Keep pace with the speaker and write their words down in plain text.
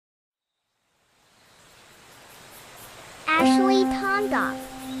Ashly Tondop,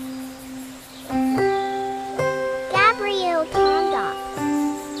 Gabrielle Tondop,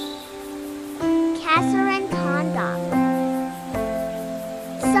 Catherine Tondop.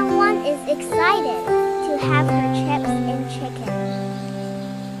 Someone is excited to have her chips and chicken.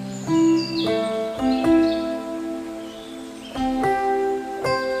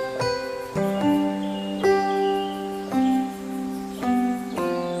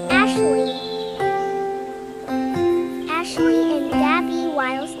 Ashly and Gabby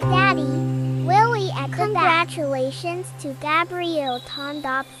whilst Daddy, Willie at Congratulations to Gabrielle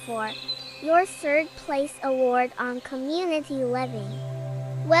Tondop for your third place award on Community Living.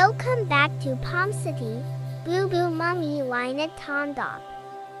 Welcome back to Palm City, Boo Boo Mummy Lynette Tondop.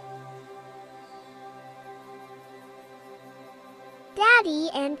 Daddy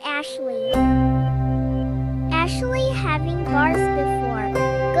and Ashly. Ashly having bars before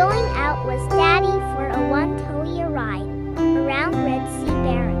going out with Daddy for a one-toy ride around Red Sea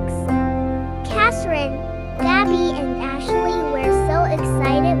Barracks. Catherine, Gabby and Ashly were so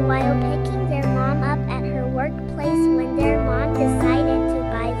excited while picking their mom up at her workplace when their mom decided to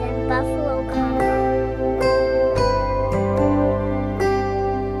buy them buffalo combo.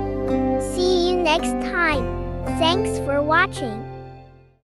 See you next time. Thanks for watching.